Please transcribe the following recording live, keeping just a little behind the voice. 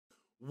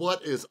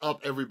What is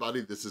up, everybody?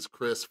 This is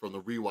Chris from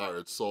The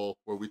Rewired Soul,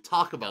 where we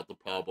talk about the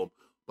problem,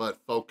 but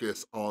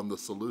focus on the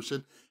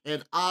solution.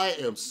 And I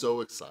am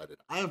so excited.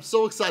 I am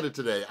so excited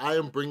today. I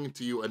am bringing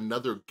to you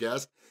another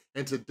guest,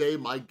 and today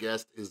my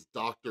guest is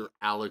Dr.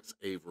 Alex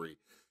Avery.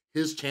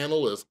 His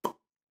channel is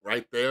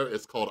right there.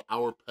 It's called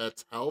Our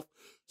Pets Health.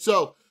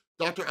 So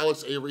Dr.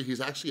 Alex Avery, he's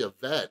actually a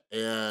vet,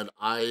 and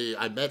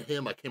I met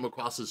him, I came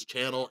across his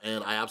channel,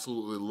 and I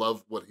absolutely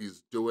love what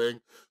he's doing.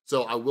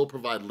 So I will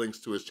provide links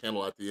to his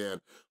channel at the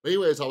end. But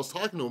anyways, I was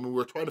talking to him, and we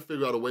were trying to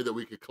figure out a way that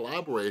we could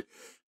collaborate,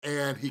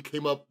 and he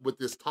came up with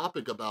this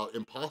topic about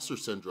imposter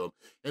syndrome,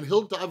 and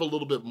he'll dive a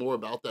little bit more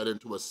about that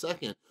into a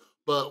second.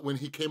 But when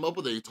he came up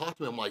with it, he talked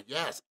to me, I'm like,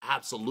 yes,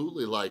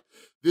 absolutely. Like,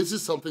 this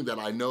is something that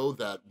I know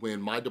that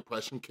when my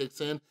depression kicks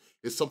in,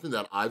 it's something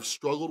that I've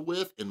struggled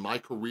with in my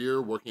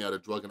career, working at a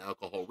drug and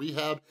alcohol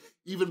rehab,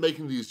 even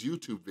making these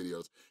YouTube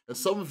videos. And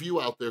some of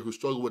you out there who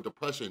struggle with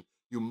depression,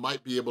 you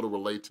might be able to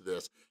relate to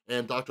this.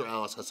 And Dr.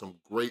 Alex has some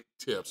great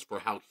tips for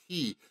how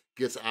he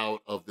gets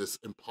out of this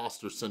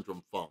imposter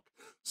syndrome funk.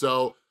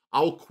 So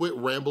I'll quit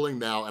rambling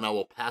now and I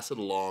will pass it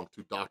along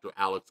to Dr.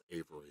 Alex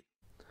Avery.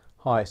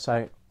 Hi,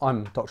 so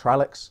I'm Dr.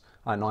 Alex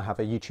and I have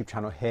a YouTube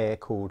channel here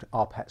called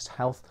Our Pets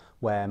Health,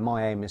 where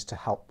my aim is to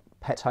help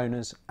pet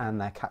owners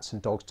and their cats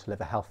and dogs to live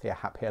a healthier,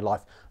 happier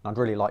life. And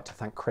I'd really like to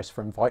thank Chris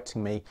for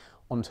inviting me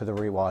onto the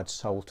Rewired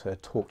Soul to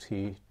talk to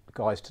you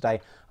guys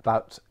today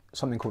about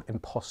something called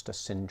imposter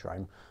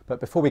syndrome. But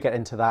before we get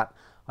into that,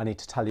 I need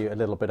to tell you a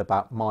little bit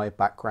about my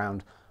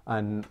background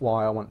and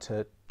why I want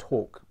to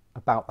talk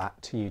about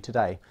that to you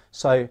today.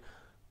 So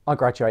I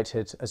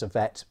graduated as a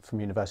vet from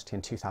university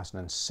in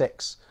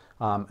 2006.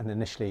 And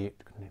initially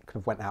kind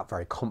of went out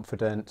very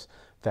confident,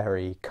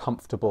 very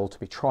comfortable to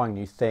be trying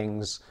new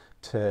things,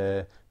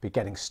 to be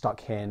getting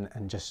stuck in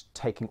and just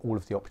taking all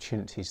of the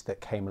opportunities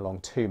that came along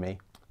to me.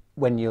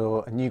 When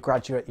you're a new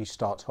graduate, you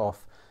start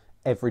off,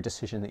 every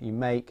decision that you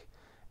make,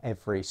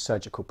 every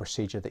surgical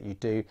procedure that you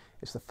do,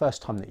 it's the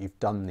first time that you've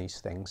done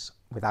these things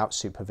without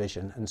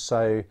supervision. And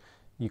so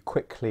you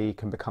quickly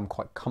can become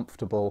quite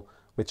comfortable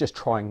with just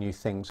trying new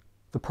things.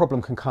 The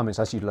problem can come is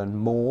as you learn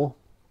more,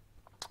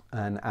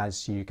 and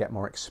as you get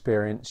more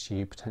experience,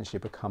 you potentially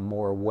become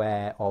more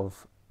aware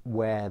of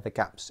where the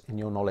gaps in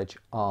your knowledge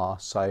are.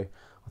 So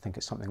I think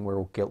it's something we're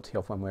all guilty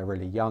of when we're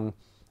really young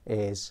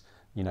is,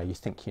 you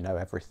think you know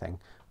everything.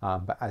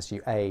 But as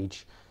you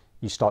age,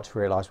 you start to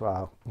realize,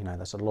 well,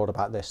 there's a lot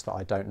about this that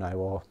I don't know,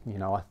 or,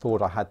 I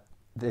thought I had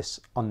this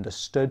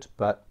understood,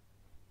 but,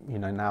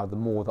 now the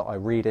more that I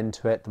read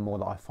into it, the more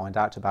that I find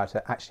out about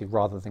it, actually,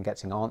 rather than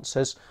getting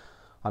answers,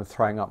 I'm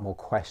throwing up more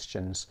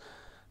questions.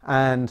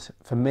 And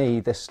for me,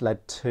 this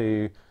led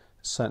to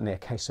certainly a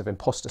case of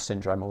imposter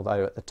syndrome,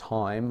 although at the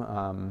time,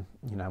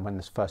 when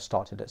this first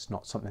started, it's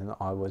not something that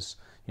I was,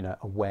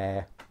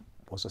 aware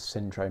was a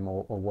syndrome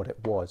or what it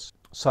was.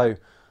 So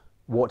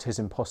what is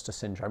imposter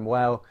syndrome?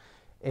 Well,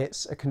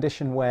 it's a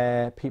condition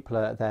where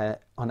they're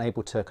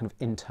unable to kind of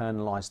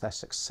internalize their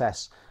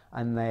success,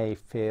 and they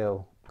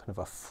feel kind of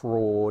a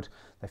fraud.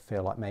 They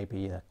feel like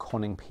maybe they're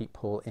conning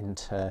people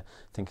into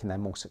thinking they're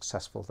more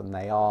successful than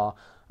they are.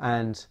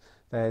 And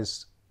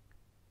there's,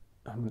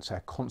 I wouldn't say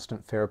a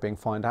constant fear of being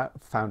found out,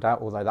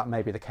 although that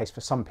may be the case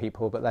for some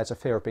people, but there's a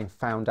fear of being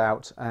found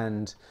out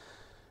and,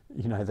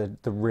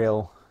 the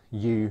real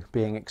you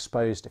being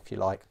exposed, if you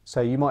like. So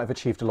you might have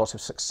achieved a lot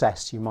of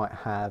success. You might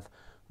have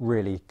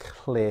really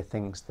clear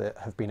things that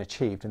have been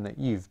achieved and that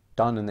you've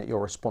done and that you're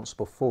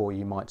responsible for.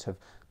 You might have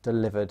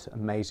delivered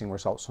amazing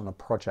results on a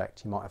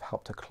project. You might have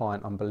helped a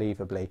client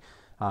unbelievably.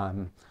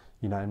 In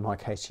my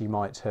case, you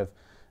might have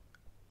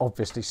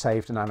obviously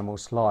saved an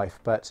animal's life,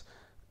 but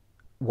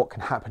what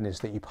can happen is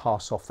that you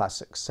pass off that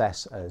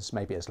success as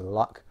maybe as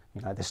luck.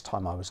 This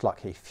time I was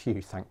lucky,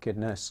 phew, thank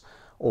goodness.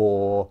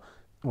 Or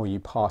you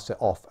pass it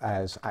off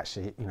as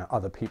actually,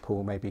 other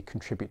people maybe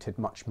contributed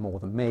much more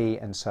than me,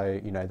 and so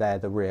they're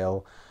the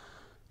real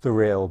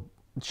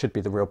should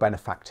be the real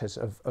benefactors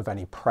of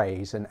any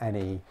praise, and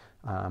any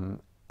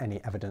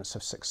evidence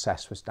of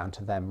success was down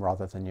to them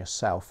rather than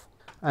yourself.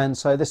 And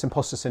so this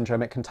imposter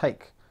syndrome, it can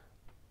take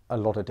a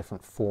lot of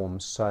different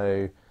forms.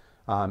 So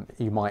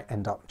you might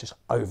end up just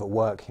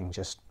overworking,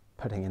 just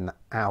putting in the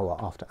hour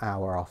after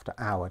hour after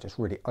hour, just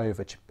really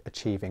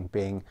overachieving,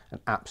 being an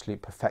absolute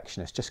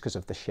perfectionist just because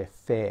of the sheer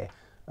fear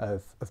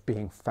of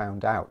being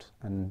found out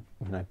and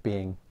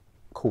being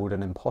called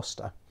an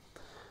imposter.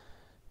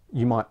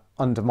 You might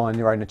undermine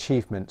your own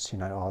achievements,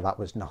 oh, that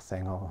was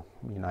nothing, or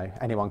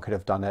anyone could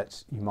have done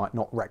it. You might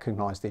not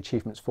recognize the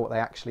achievements for what they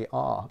actually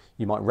are.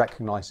 You might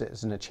recognize it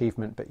as an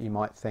achievement, but you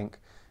might think,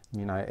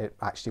 it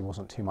actually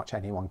wasn't too much,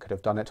 anyone could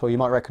have done it. Or you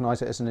might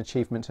recognize it as an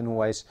achievement and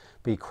always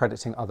be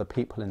crediting other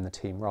people in the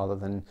team rather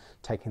than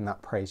taking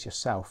that praise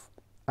yourself.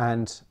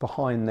 And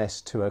behind this,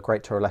 to a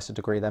greater or lesser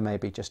degree, there may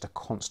be just a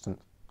constant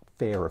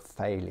fear of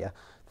failure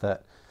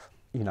that,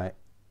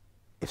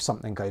 if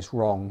something goes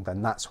wrong,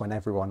 then that's when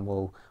everyone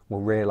will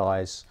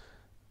realize,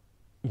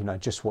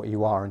 just what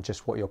you are and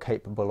just what you're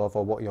capable of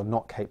or what you're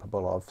not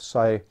capable of.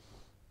 So,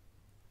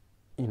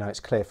 it's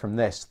clear from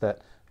this that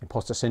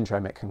imposter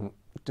syndrome, it can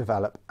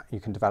you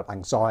can develop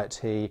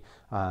anxiety,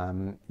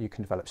 you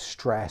can develop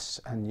stress,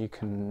 and it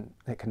can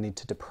lead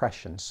to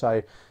depression.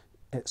 So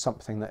it's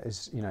something that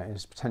is,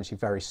 is potentially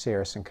very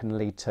serious and can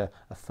lead to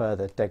a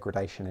further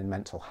degradation in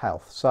mental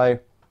health. So,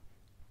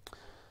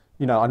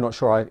 I'm not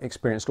sure I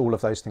experienced all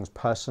of those things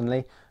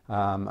personally,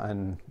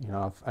 and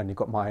I've only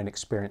got my own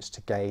experience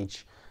to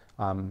gauge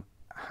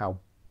how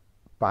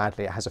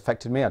badly it has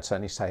affected me. I'd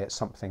certainly say it's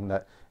something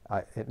that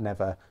it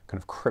never kind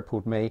of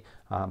crippled me.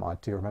 I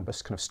do remember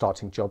kind of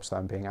starting jobs that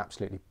I'm being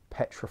absolutely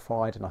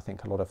petrified, and I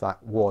think a lot of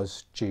that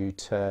was due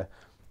to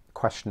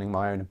questioning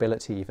my own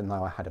ability, even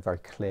though I had a very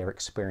clear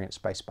experience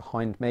base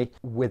behind me.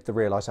 With the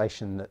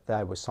realization that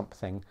there was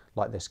something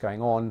like this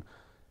going on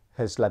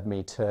has led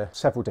me to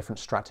several different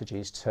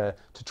strategies to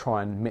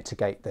try and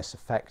mitigate this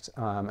effect,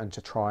 and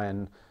to try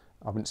and,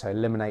 I wouldn't say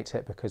eliminate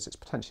it, because it's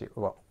potentially,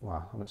 well,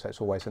 I wouldn't say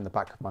it's always in the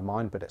back of my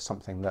mind, but it's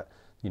something that,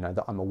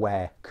 that I'm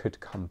aware could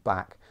come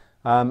back.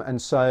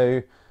 And so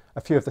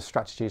a few of the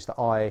strategies that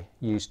I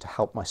used to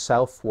help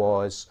myself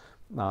was,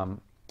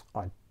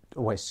 I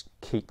always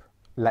keep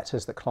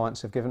letters that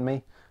clients have given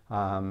me,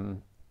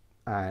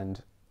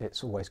 and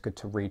it's always good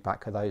to read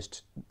back at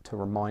those to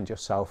remind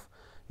yourself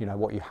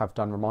what you have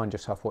done, remind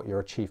yourself what your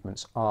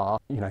achievements are.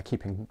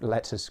 Keeping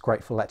letters,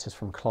 grateful letters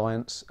from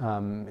clients,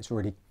 is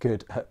really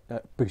good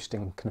at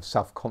boosting kind of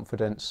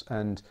self-confidence,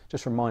 and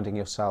just reminding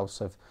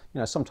yourselves of,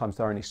 sometimes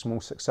they're only small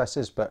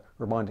successes, but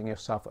reminding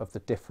yourself of the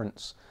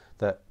difference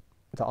that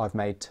I've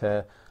made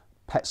to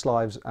pets'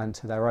 lives and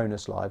to their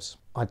owners' lives.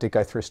 I did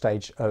go through a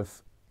stage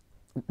of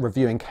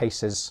reviewing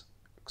cases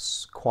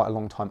quite a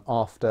long time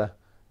after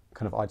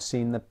kind of I'd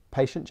seen the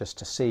patient, just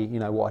to see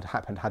what had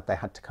happened, had they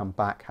had to come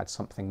back, had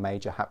something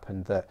major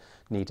happened that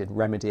needed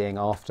remedying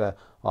after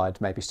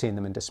I'd maybe seen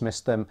them and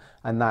dismissed them.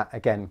 And that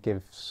again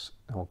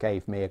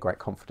gave me a great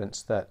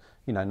confidence that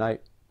no,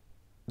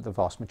 the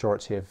vast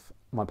majority of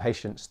my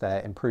patients,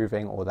 they're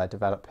improving or they're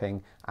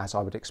developing as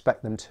I would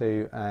expect them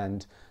to,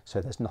 and so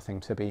there's nothing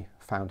to be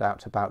found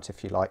out about,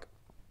 if you like.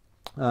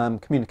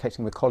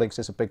 Communicating with colleagues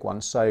is a big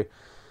one. So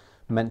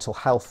mental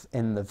health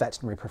in the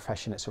veterinary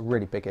profession, it's a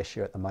really big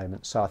issue at the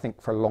moment. So I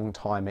think for a long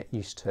time it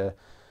used to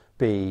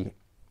be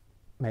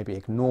maybe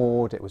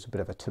ignored. It was a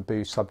bit of a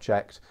taboo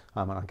subject,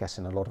 and I guess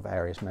in a lot of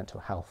areas mental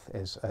health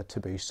is a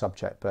taboo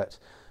subject, but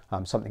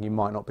something you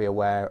might not be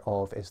aware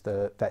of is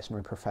the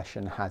veterinary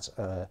profession has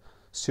a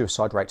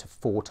suicide rate of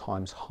 4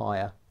 times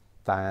higher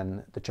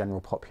than the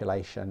general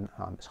population.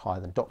 It's higher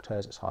than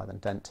doctors, it's higher than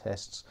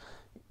dentists.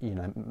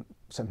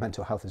 So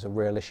mental health is a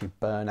real issue.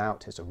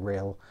 Burnout is a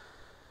real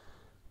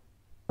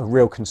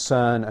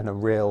concern and a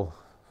real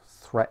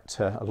threat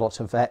to a lot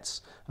of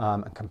vets,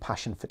 and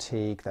compassion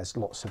fatigue. There's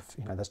lots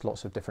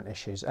of different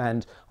issues,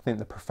 and I think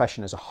the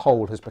profession as a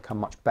whole has become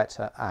much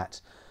better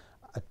at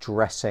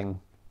addressing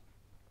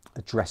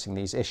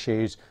these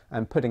issues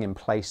and putting in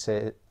place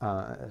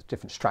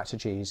different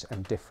strategies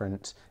and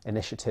different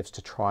initiatives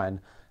to try and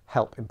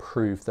help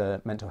improve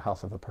the mental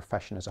health of a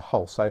profession as a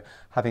whole. So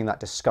having that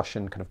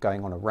discussion kind of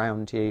going on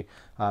around you,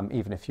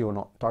 even if you're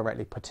not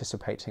directly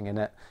participating in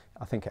it,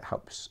 I think it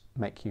helps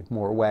make you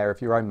more aware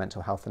of your own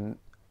mental health.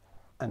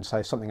 And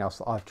so something else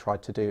that I've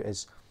tried to do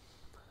is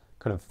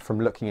kind of, from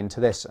looking into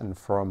this and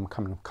from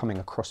coming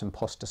across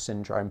imposter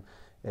syndrome,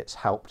 it's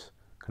helped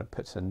kind of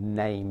put a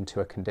name to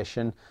a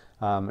condition,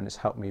 and it's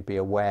helped me be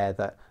aware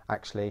that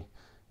actually,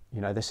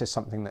 this is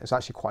something that is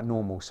actually quite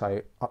normal.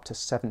 So up to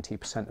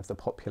 70% of the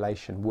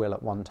population will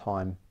at one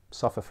time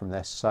suffer from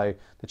this. So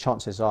the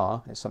chances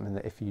are it's something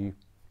that if you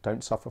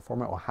don't suffer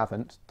from it or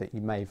haven't, that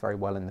you may very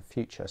well in the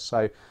future.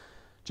 So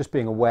just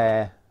being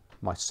aware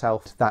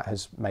myself, that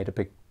has made a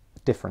big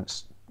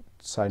difference.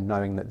 So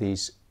knowing that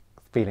these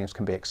feelings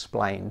can be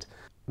explained,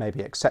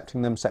 maybe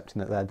accepting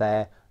that they're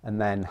there, and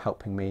then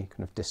helping me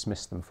kind of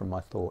dismiss them from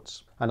my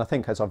thoughts. And I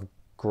think as I've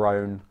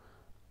grown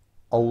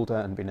older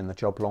and been in the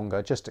job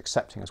longer, just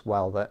accepting as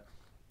well that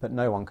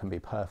no one can be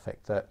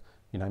perfect, that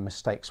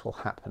mistakes will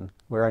happen.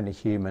 We're only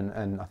human,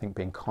 and I think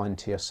being kind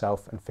to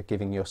yourself and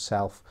forgiving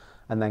yourself,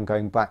 and then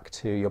going back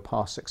to your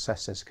past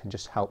successes, can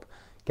just help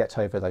get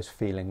over those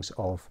feelings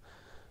of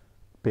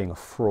being a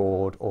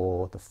fraud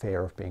or the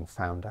fear of being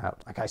found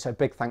out. Okay, so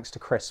big thanks to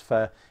Chris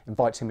for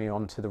inviting me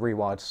on to the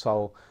Rewired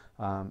Soul.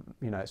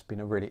 It's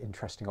been a really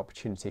interesting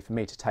opportunity for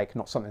me to take,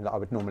 not something that I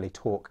would normally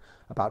talk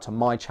about on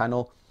my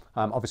channel.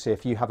 Obviously,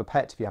 if you have a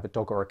pet, if you have a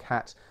dog or a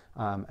cat,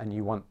 and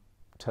you want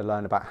to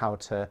learn about how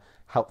to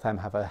help them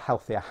have a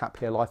healthier,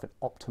 happier life and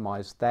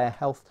optimize their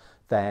health,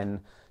 then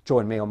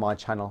join me on my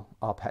channel,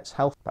 Our Pets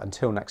Health. But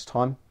until next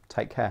time,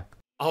 take care.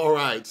 All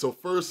right, so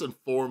first and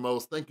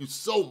foremost, thank you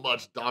so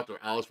much, Dr.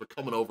 Alex, for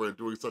coming over and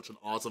doing such an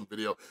awesome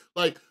video.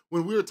 Like,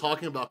 when we were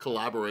talking about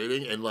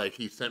collaborating and like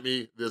he sent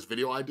me this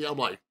video idea, I'm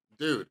like,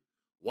 dude,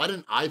 why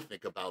didn't I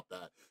think about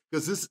that?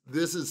 Because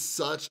this is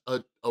such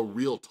a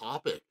real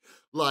topic.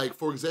 Like,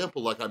 for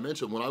example, like I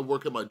mentioned, when I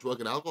work at my drug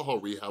and alcohol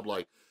rehab,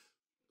 like,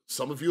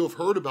 some of you have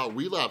heard about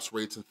relapse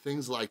rates and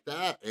things like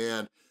that,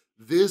 and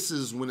this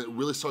is when it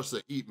really starts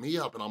to eat me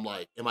up, and I'm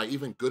like, am I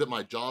even good at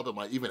my job? Am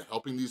I even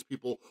helping these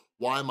people?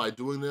 Why am I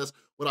doing this?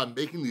 When I'm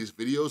making these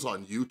videos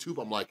on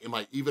YouTube, I'm like, am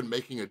I even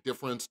making a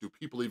difference? Do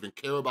people even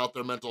care about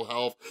their mental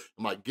health?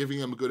 Am I giving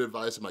them good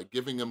advice? Am I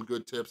giving them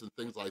good tips and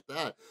things like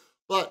that?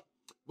 But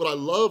what I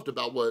loved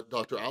about what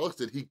Dr. Alex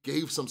did, he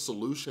gave some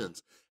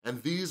solutions,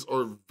 and these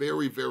are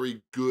very,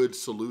 very good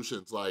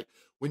solutions. Like,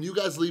 when you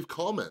guys leave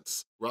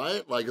comments,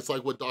 right? Like, it's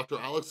like what Dr.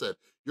 Alex said,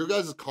 your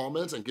guys'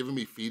 comments and giving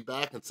me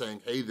feedback and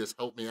saying, hey, this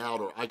helped me out,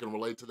 or I can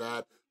relate to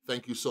that,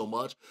 thank you so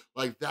much.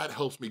 Like, that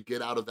helps me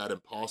get out of that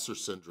imposter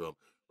syndrome,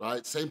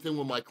 right? Same thing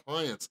with my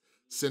clients.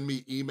 Send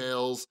me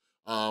emails,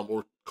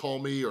 or call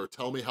me or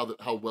tell me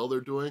how well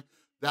they're doing.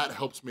 That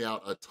helps me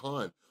out a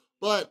ton.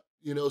 But,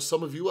 you know,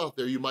 some of you out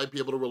there, you might be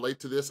able to relate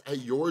to this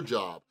at your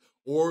job,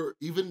 or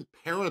even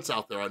parents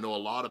out there. I know a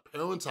lot of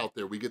parents out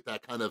there, we get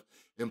that kind of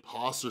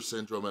imposter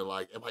syndrome and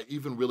like, am I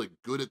even really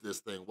good at this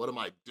thing? What am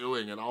I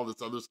doing? And all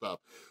this other stuff.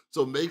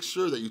 So make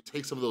sure that you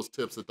take some of those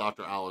tips that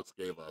Dr. Alex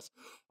gave us,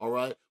 all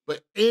right?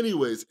 But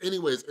anyways,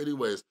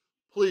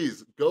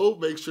 please go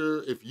make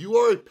sure, if you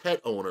are a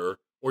pet owner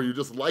or you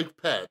just like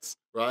pets,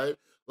 right?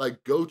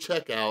 Like, go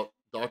check out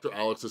Dr.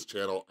 Alex's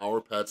channel, Our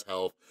Pets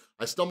Health.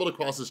 I stumbled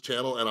across his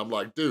channel and I'm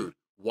like, dude,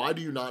 why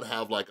do you not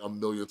have like 1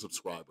 million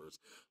subscribers?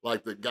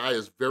 Like, the guy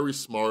is very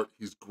smart,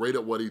 he's great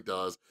at what he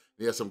does,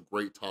 he has some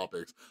great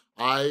topics.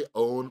 I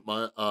own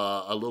my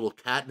a little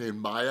cat named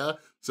Maya,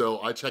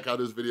 so I check out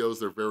his videos,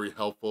 they're very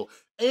helpful.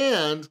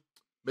 And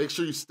make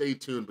sure you stay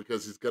tuned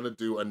because he's gonna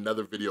do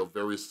another video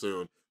very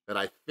soon that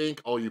I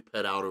think all you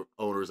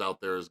owners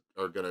out there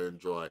are gonna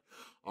enjoy,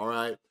 all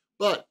right?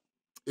 But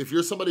if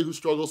you're somebody who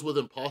struggles with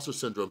imposter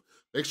syndrome,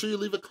 make sure you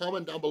leave a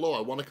comment down below.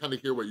 I wanna kinda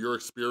hear what your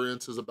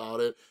experience is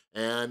about it,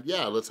 and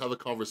yeah, let's have a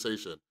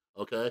conversation,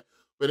 okay?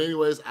 But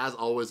anyways, as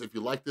always, if you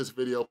like this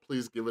video,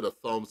 please give it a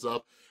thumbs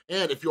up.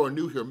 And if you are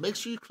new here, make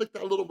sure you click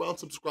that little round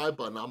subscribe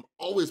button. I'm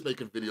always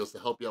making videos to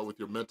help you out with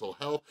your mental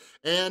health.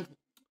 And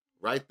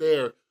right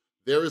there,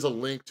 there is a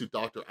link to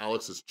Dr.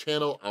 Alex's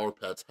channel, Our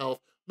Pets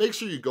Health. Make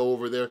sure you go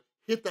over there,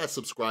 hit that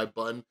subscribe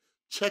button,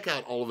 check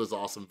out all of his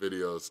awesome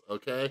videos,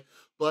 okay?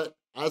 But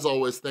as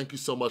always, thank you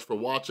so much for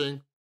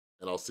watching,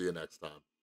 and I'll see you next time.